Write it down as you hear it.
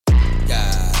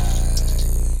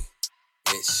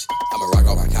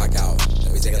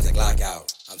Glock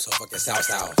out. I'm so fucking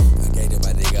south. I gave it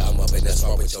my nigga, I'm up in the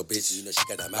smoke with your bitch. You know she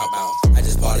got that mouth. I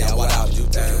just party, I walk out, do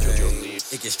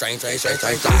things. It gets strange.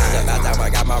 The mouth out, I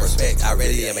got my respect. I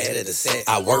really am ahead of the set.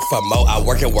 I work for Mo, I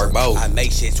work in work mode. I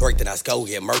make shit twerk, then I score,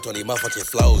 get murked on these motherfucking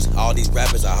flows. All these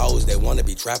rappers are hoes, they wanna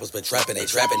be trappers, but trapping ain't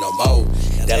trapping no more.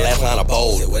 That last line of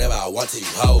bold, whatever I want to you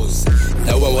hoes.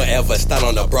 No one will ever stun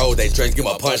on the bro. They straight give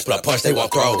a punch, but a punch they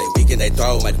won't throw. They weak and they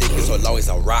throw. My dick is so long, it's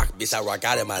a rock. Bitch, I rock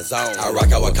out in my zone. I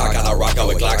rock out with cock out, I rock out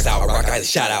with Glocks out. I rock out with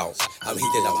shout outs. I'm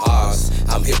heated, I'm hard.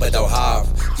 I'm hit, but don't hop.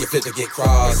 Get flipped or get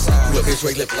crossed. You a bitch,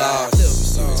 lip lost.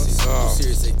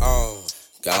 Seriously,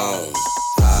 gone.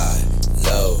 High,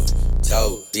 low,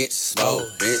 toe, bitch, smoke,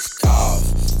 bitch, cough,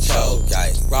 choke,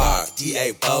 Geit, rock,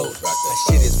 DA boat. That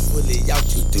shit is fully out,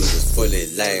 you do is fully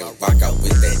lame. Rock out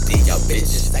with that D, yo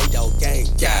bitches, they your gang,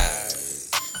 guys.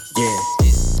 Yeah,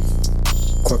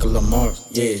 Quirk Lamar,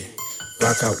 yeah.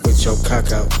 Rock out with your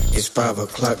cock out, it's 5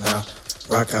 o'clock now.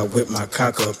 Rock out with my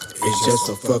cock up, it's just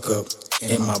a fuck up.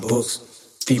 In my books,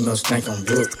 females think I'm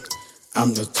broke.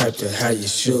 I'm the type to have you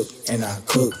shook, and I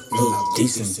cook, look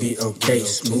decent, be okay,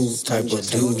 smooth type of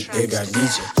dude, baby I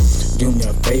need you. Do me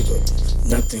a favor,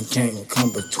 nothing can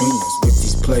come between us with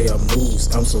these player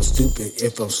moves. I'm so stupid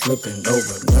if I'm slipping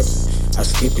over nothing. I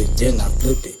skip it, then I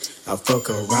flip it. I fuck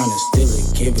around and steal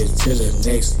it, give it to the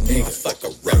next nigga. I fuck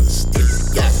around and steal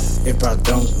it, yeah. If I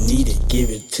don't need it,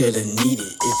 give it to the needed.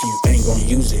 If you ain't gon'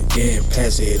 use it, then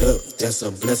pass it up. That's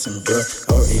a blessing, bruh.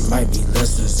 Or it might be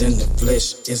lessons in the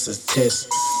flesh. It's a test.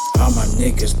 All my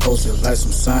niggas posted like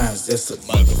some signs. That's a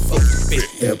motherfucking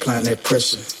bitch. They're applying that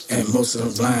pressure, and most of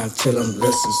them blind tell them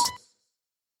lessons.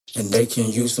 And they can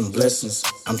use some blessings.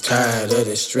 I'm tired of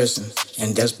that stressing.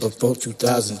 And that's before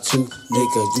 2002.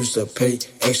 Nigga used to pay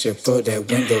extra for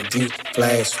that window view.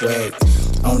 Flash swag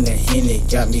on the Henny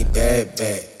got me bad.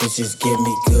 Bitches give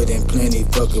me good and plenty.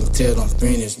 Fuck them till I'm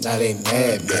finished. Now they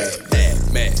mad.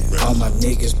 All my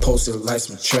niggas posted like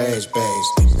some trash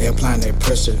bags. They applying that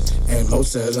pressure. And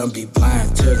most of them be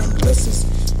blind to them blessings.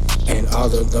 And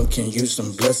all of them can use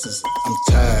some blessings. I'm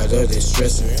tired of this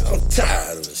stressing.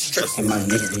 And my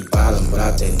niggas be bottom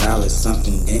without their knowledge.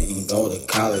 Something didn't go to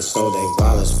college, so they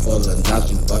wallets full of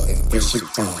nothing but efficient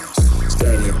funds.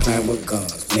 Steady playing with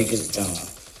guns, niggas dumb.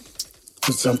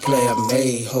 Some player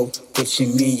made hope, what you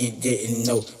mean you didn't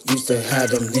know? Used to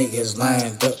have them niggas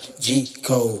lined up,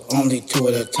 G-code, only 2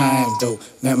 at a time though.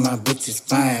 Man, my bitch is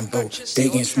fine, bro,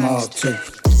 big and small too.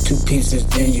 2 pieces,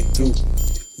 then you through.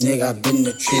 Nigga, I been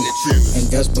the truth, and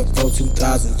that's before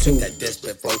 2002. That's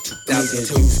before 2002.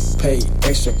 Niggas used to pay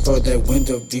extra for that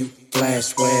window view. Flash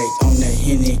swag on the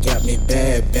Henny got me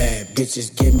bad.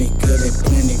 Bitches give me good and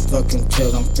plenty. Fuck them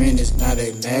till I'm finished, now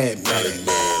they mad.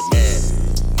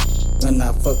 When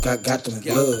I fuck, I got them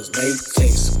gloves.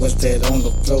 Latex, what's that on the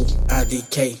floor?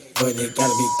 IDK, but it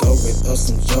gotta be gold or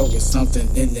some yoga. Something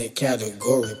in that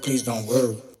category, please don't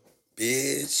worry.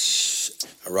 Bitch,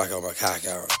 I rock out my cock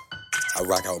out. I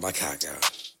rock out with my cock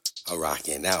out. I'm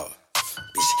rocking out.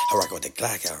 Bitch, I rock with the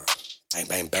Glock out. Bang,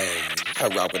 bang, bang. I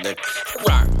rock with that. I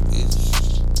rock, bitch.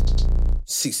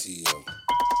 CCM.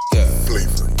 Yeah.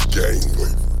 Flavor, gang,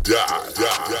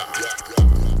 die.